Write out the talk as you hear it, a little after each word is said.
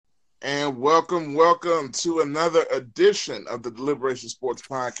And welcome to another edition of the Deliberation Sports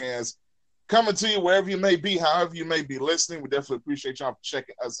Podcast. Coming to you wherever you may be, however you may be listening. We definitely appreciate y'all for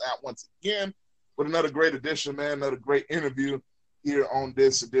checking us out once again with another great edition, man, another great interview here on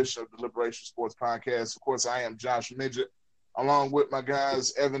this edition of the Deliberation Sports Podcast. Of course, I am Josh Midget, along with my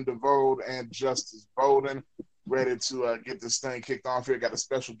guys, Evan DeVoe and Justice Bowden, ready to get this thing kicked off here. Got a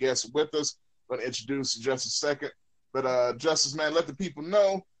special guest with us. I'm going to introduce in just a second. But Justice, man, let the people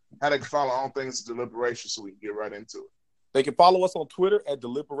know how they can follow all things Deliberation so we can get right into it. They can follow us on Twitter at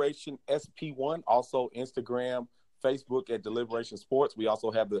Deliberation SP1, also Instagram, Facebook at Deliberation Sports. We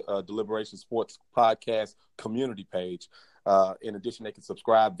also have the Deliberation Sports Podcast community page. In addition, they can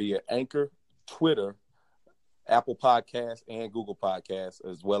subscribe via Anchor, Twitter, Apple Podcasts, and Google Podcasts,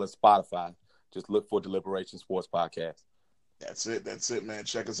 as well as Spotify. Just look for Deliberation Sports Podcast. That's it, man.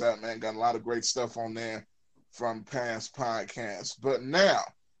 Check us out, man. Got a lot of great stuff on there from past podcasts. But now,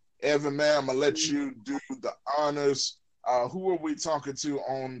 Evan, man, I'm going to let you do the honors. Who are we talking to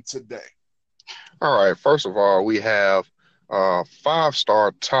on today? All right. First of all, we have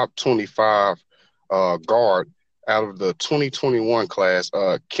five-star top 25 guard out of the 2021 class,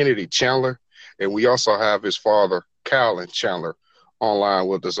 Kennedy Chandler. And we also have his father, Kylan Chandler, online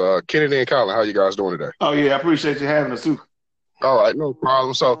with us. Kennedy and Kylan, how you guys doing today? Oh, yeah. I appreciate you having us, too. All right, no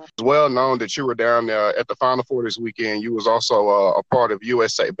problem. So it's well known that you were down there at the Final Four this weekend. You was also a part of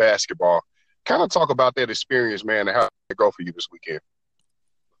USA basketball. Kind of talk about that experience, man, and how did it go for you this weekend?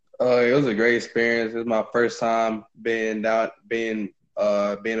 It was a great experience. It was my first time being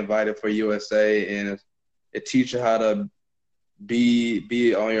invited for USA, and it teaches you how to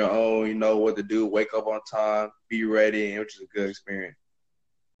be on your own. You know what to do, wake up on time, be ready, which is a good experience.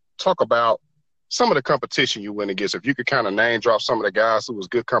 Talk about some of the competition you went against. If you could kind of name drop some of the guys who was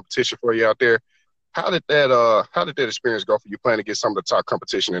good competition for you out there, how did that experience go for you playing against some of the top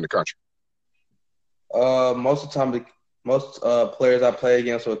competition in the country? Most of the time, most players I played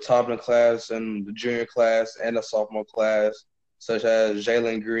against were top in the class and the junior class and the sophomore class, such as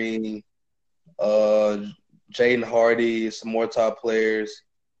Jalen Green, Jaden Hardy, some more top players.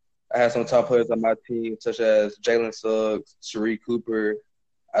 I had some top players on my team, such as Jalen Suggs, Sharif Cooper,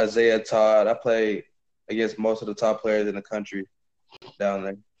 Isaiah Todd. I played against most of the top players in the country down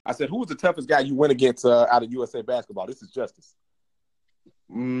there. I said, who was the toughest guy you went against out of USA basketball? This is Justice.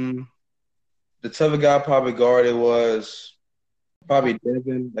 The toughest guy I probably guarded was probably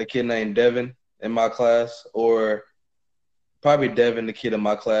Devin, a kid named Devin in my class, or probably Devin, the kid in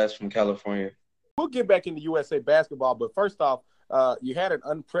my class from California. We'll get back into USA basketball, but first off, you had an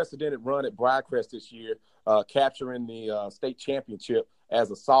unprecedented run at Briarcrest this year, capturing the state championship as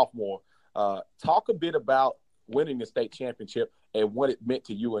a sophomore. Talk a bit about winning the state championship and what it meant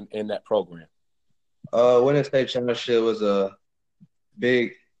to you in that program. Winning state championship was a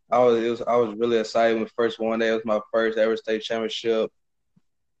big. I was really excited when we first won it. It was my first ever state championship.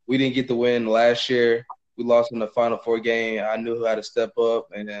 We didn't get the win last year. We lost in the Final Four game. I knew how to step up,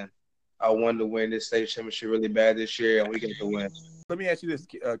 and then I wanted to win this state championship really bad this year, and we got the win. Let me ask you this,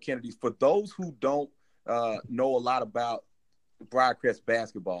 Kennedy. For those who don't know a lot about Briarcrest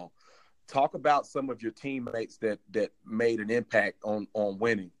basketball, talk about some of your teammates that made an impact on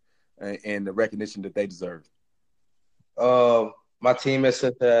winning and the recognition that they deserve. My teammates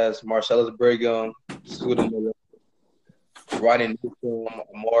such as Marcellus Brigham, Scooter Miller, Rodney Newsom,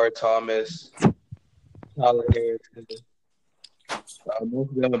 Amari Thomas, Tyler Harrison.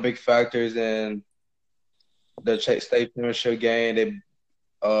 Most of them are big factors in the state championship game.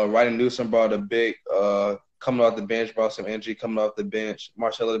 Rodney Newsom brought a big coming off the bench, brought some energy coming off the bench.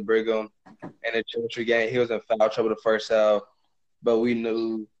 Marcellus Brigham in the championship game, he was in foul trouble the first half, but we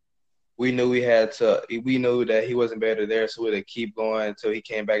knew that he wasn't better there, so we had to keep going until he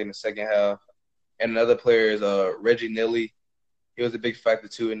came back in the second half. And another player is Reggie Nilly. He was a big factor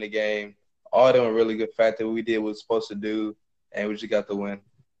too in the game. All of them were really good factor. We did what we were supposed to do, and we just got the win.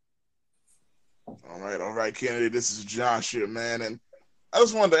 All right, Kennedy. This is Josh here, man, and I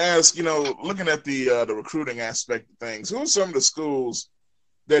just wanted to ask, looking at the recruiting aspect of things, who are some of the schools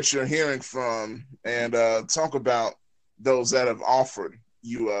that you're hearing from, and talk about those that have offered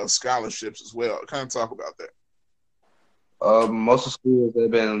you scholarships as well. Kind of talk about that. Most of the schools that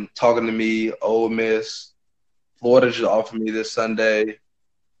have been talking to me, Ole Miss, Florida just offered me this Sunday,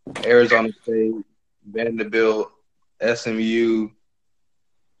 Arizona State, Vanderbilt, SMU,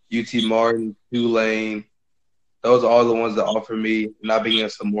 UT Martin, Tulane. Those are all the ones that offer me, and I've been getting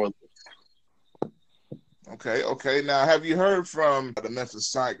some more. Okay. Now, have you heard from the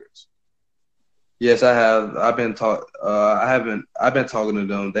Memphis Tigers? Yes, I have. I've been talking to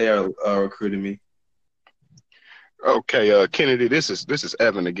them. They are recruiting me. Okay, Kennedy, this is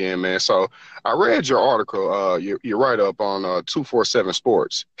Evan again, man. So I read your article, your write up on 247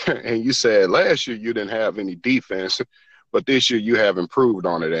 Sports, and you said last year you didn't have any defense, but this year you have improved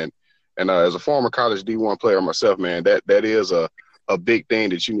on it. And as a former college D1 player myself, man, that is a big thing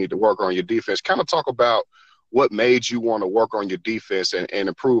that you need to work on your defense. Kind of talk about what made you want to work on your defense and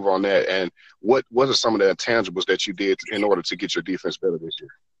improve on that, and what are some of the intangibles that you did in order to get your defense better this year?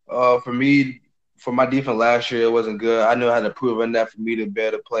 For me, for my defense last year, it wasn't good. I knew I had to prove in that for me to be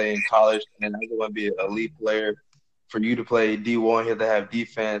able to play in college, and I didn't want to be an elite player. For you to play D1, you have to have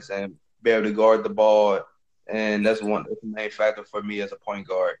defense and be able to guard the ball, and that's the main factor for me as a point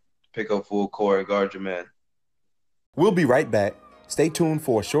guard. Pick up full court and guard your man. We'll be right back. Stay tuned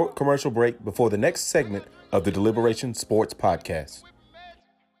for a short commercial break before the next segment of the Deliberation Sports Podcast.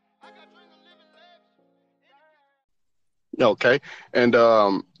 Okay, and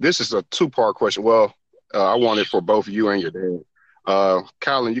this is a two-part question. Well, I want it for both you and your dad.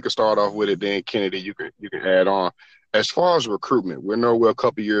 Colin, you can start off with it. Then Kennedy, you can add on. As far as recruitment, we're a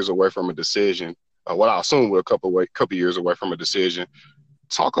couple years away from a decision. Well, I assume we're a couple years away from a decision.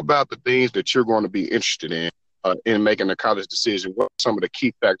 Talk about the things that you're going to be interested in making a college decision. What are some of the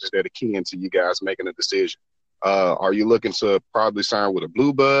key factors that are key into you guys making a decision? Are you looking to probably sign with a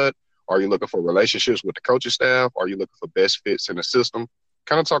blue bud? Are you looking for relationships with the coaching staff? Are you looking for best fits in the system?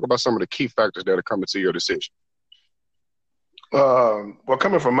 Kind of talk about some of the key factors that are coming to your decision. Well,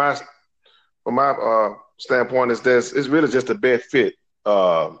 coming from my standpoint, it's really just the best fit.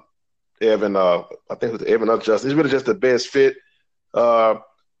 Evan, I think it was Evan or Justin. It's really just the best fit.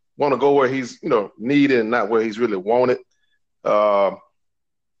 Want to go where he's needed and not where he's really wanted. I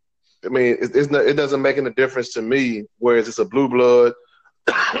mean, it doesn't make any difference to me. Whereas it's a blue blood.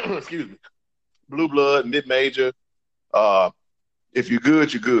 Excuse me, blue blood, mid-major. If you're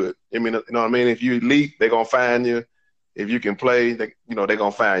good, you're good. I mean, you know what I mean? If you're elite, they're going to find you. If you can play, they're going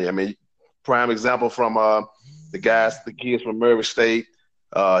to find you. I mean, prime example from the kids from Murray State.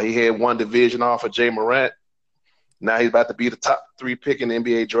 He had one division off of Jay Morant. Now he's about to be the top 3 pick in the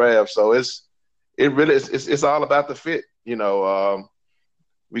NBA draft. So it's all about the fit.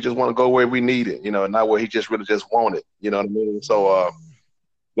 We just want to go where we need it, not where he just wanted. You know what I mean? So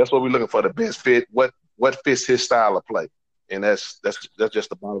that's what we're looking for, the best fit. What fits his style of play, and that's just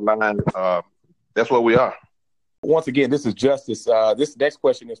the bottom line. That's what we are. Once again, this is Justice. This next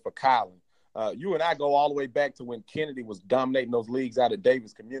question is for Colin. You and I go all the way back to when Kennedy was dominating those leagues out of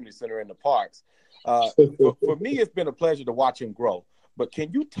Davis Community Center in the parks. For me, it's been a pleasure to watch him grow. But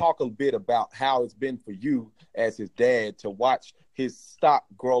can you talk a bit about how it's been for you as his dad to watch his stock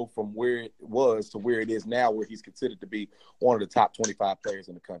grow from where it was to where it is now, where he's considered to be one of the top 25 players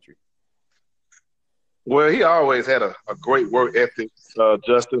in the country? Well, he always had a great work ethic,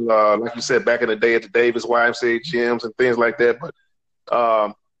 Justin. Like you said, back in the day at the Davis YMCA gyms and things like that. But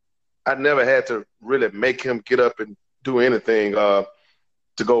I never had to really make him get up and do anything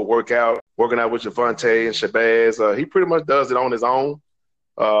to go working out with Javante and Shabazz. He pretty much does it on his own.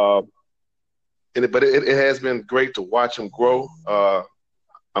 But it has been great to watch him grow.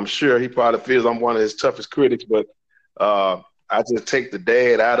 I'm sure he probably feels I'm one of his toughest critics, but I just take the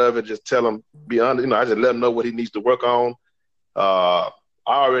dad out of it, just tell him, I just let him know what he needs to work on. I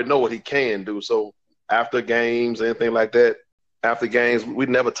already know what he can do. So after games, anything like that, after games, we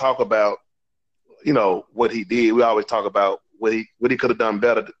never talk about, what he did. We always talk about what he could have done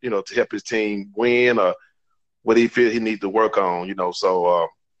better, to help his team win, or what he feels he needs to work on, So,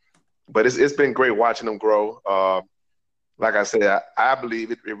 but it's been great watching him grow. Like I said, I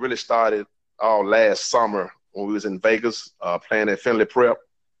believe it really started all last summer when we was in Vegas playing at Finley Prep,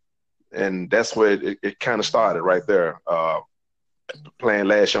 and that's where it kind of started right there, playing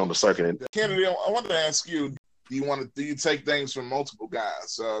last year on the circuit. Kennedy, I wanted to ask you: do you take things from multiple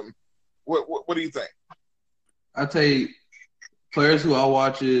guys? What do you think? I take players who I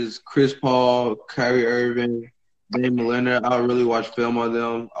watch is Chris Paul, Kyrie Irving, Damian Lillard. I really watch film on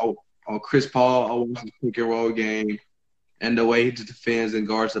them. On Chris Paul, I watch his pick and roll game and the way he defends and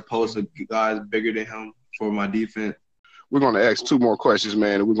guards the post of guys bigger than him for my defense. We're going to ask 2 more questions,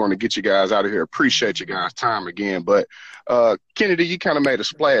 man, and we're going to get you guys out of here. Appreciate you guys' time again. But Kennedy, you kind of made a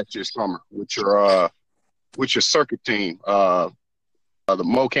splash this summer with your circuit team, the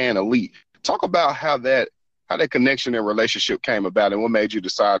MoKan Elite. Talk about how that connection and relationship came about, and what made you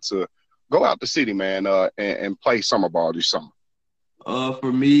decide to go out the city, man, and play summer ball this summer.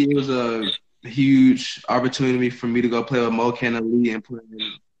 For me, it was a huge opportunity for me to go play with MoKan Elite and play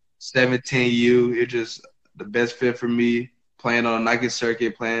 17U. It's just the best fit for me, playing on a Nike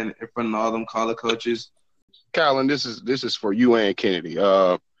circuit, playing in front of all them college coaches. Colin, this is for you and Kennedy.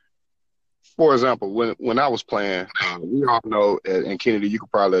 For example, when I was playing, we all know, and Kennedy, you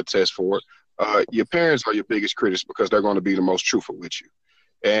could probably attest for it. Your parents are your biggest critics because they're going to be the most truthful with you,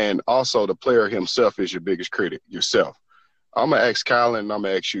 and also the player himself is your biggest critic, yourself. I'm gonna ask Kylan, and I'm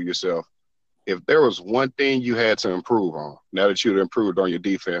gonna ask you yourself. If there was one thing you had to improve on, now that you've improved on your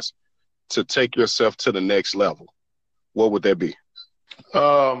defense, to take yourself to the next level, what would that be?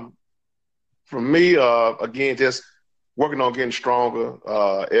 For me, again, just working on getting stronger,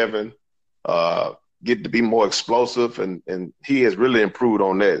 Evan, get to be more explosive, and he has really improved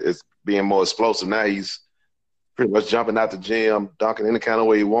on that. It's being more explosive. Now he's pretty much jumping out the gym, dunking any kind of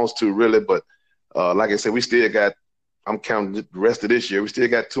way he wants to, really. But like I said, we still got, I'm counting the rest of this year, we still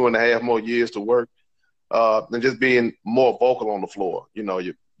got 2.5 more years to work. And just being more vocal on the floor. You know,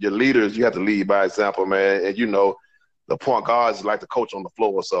 your leaders, you have to lead by example, man. And, you know, the point guards is like the coach on the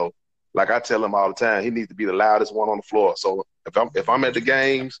floor. So, like I tell him all the time, he needs to be the loudest one on the floor. So if I'm at the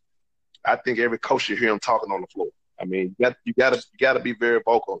games, I think every coach should hear him talking on the floor. I mean, you gotta be very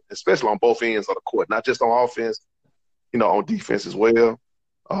vocal, especially on both ends of the court, not just on offense, you know, on defense as well.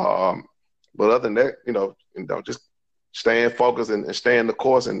 But other than that, you know, just staying focused and staying the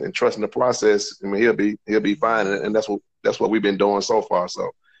course and trusting the process. I mean, he'll be fine, and that's what we've been doing so far. So,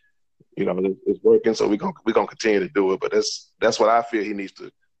 you know, it's working. So we're gonna continue to do it. But that's what I feel he needs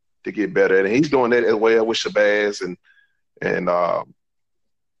to get better at, and he's doing that as well with Shabazz and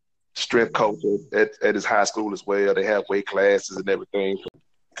strength coach at his high school as well. They have weight classes and everything.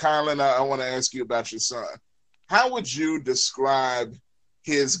 Kylan, I want to ask you about your son. How would you describe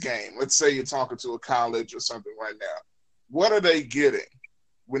his game? Let's say you're talking to a college or something right now. What are they getting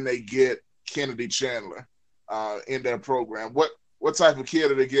when they get Kennedy Chandler in their program? What type of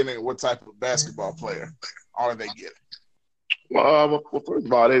kid are they getting, and what type of basketball player are they getting? Well, first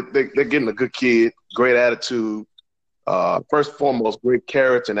of all, they're getting a good kid, great attitude. First and foremost, great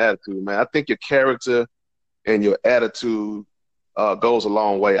character and attitude, man. I think your character and your attitude goes a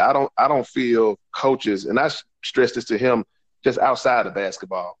long way. I don't feel coaches, and I stress this to him, just outside of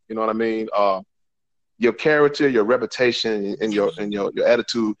basketball. You know what I mean? Your character, your reputation, and your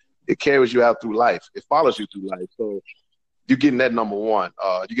attitude, it carries you out through life. It follows you through life. So you're getting that number one.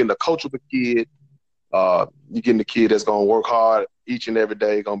 You're getting a coachable kid. You're getting the kid that's going to work hard each and every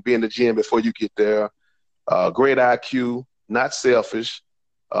day, going to be in the gym before you get there. Great IQ, not selfish,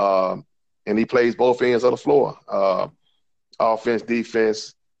 and he plays both ends of the floor, offense,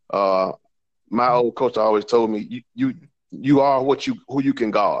 defense. My old coach always told me, you are who you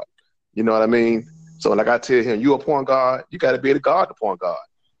can guard. You know what I mean? So like I tell him, you a point guard, you got to be able to guard the point guard.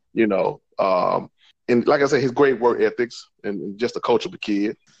 You know, and like I said, his great work ethics and just a coachable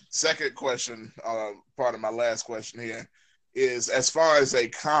kid. Second question, part of my last question here, is as far as a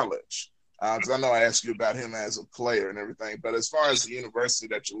college, because I know I asked you about him as a player and everything, but as far as the university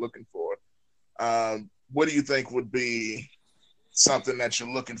that you're looking for, what do you think would be something that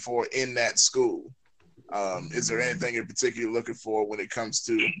you're looking for in that school? Is there anything in particular you're looking for when it comes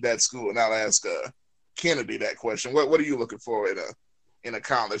to that school? And I'll ask Kennedy that question. What are you looking for in a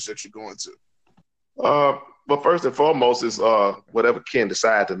college that you're going to? But first and foremost is whatever Ken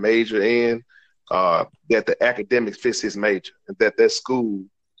decide to major in, that the academics fits his major, and that school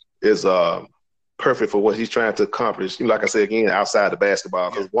is perfect for what he's trying to accomplish. You know, like I said again, outside the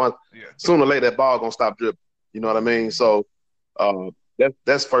basketball, because sooner or later that ball gonna stop dribbling. You know what I mean? So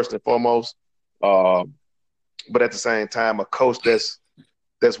that's first and foremost. But at the same time, a coach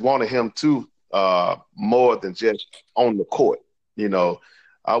that's wanting him to more than just on the court. You know,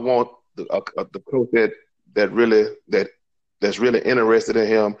 I want the coach that's really interested in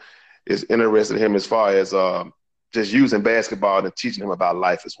him, is interested in him as far as just using basketball and teaching him about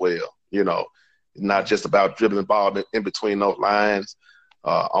life as well. You know, not just about dribbling ball in between those lines,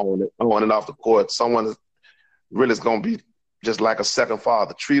 on and off the court. Someone really is going to be just like a second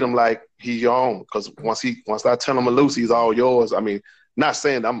father. Treat him like he's your own, because once I turn him loose, he's all yours. I mean, not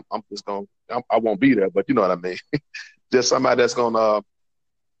saying I won't be there, but you know what I mean. Just somebody that's gonna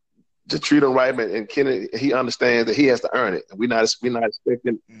just treat him right, and Kennedy, he understands that he has to earn it. And we're not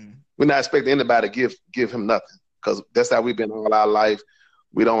expecting anybody to give him nothing, because that's how we've been all our life.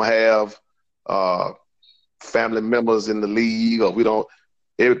 We don't have family members in the league, or we don't.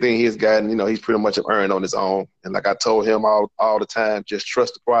 Everything he's gotten, you know, he's pretty much earned on his own. And like I told him all the time, just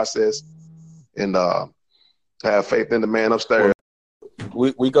trust the process and have faith in the man upstairs.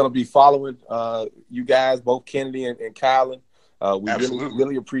 We're going to be following you guys, both Kennedy and Kylan. We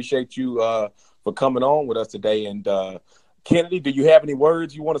really appreciate you for coming on with us today. And Kennedy, do you have any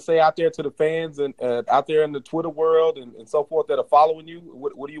words you want to say out there to the fans and out there in the Twitter world and so forth that are following you?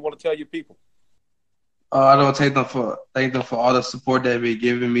 What do you want to tell your people? I don't thank them for all the support they've been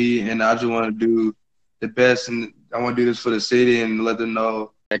giving me, and I just want to do the best, and I want to do this for the city and let them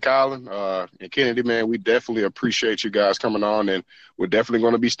know. And Colin and Kennedy, man, we definitely appreciate you guys coming on, and we're definitely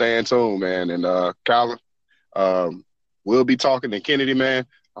going to be staying tuned, man. And Colin, we'll be talking to Kennedy, man.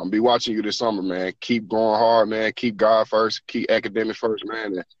 I'm going to be watching you this summer, man. Keep going hard, man. Keep God first. Keep academics first,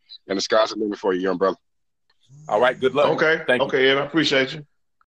 man. And the sky's the limit for you, young brother. All right. Good luck. Okay. Thank you. Okay, Ed, I appreciate you.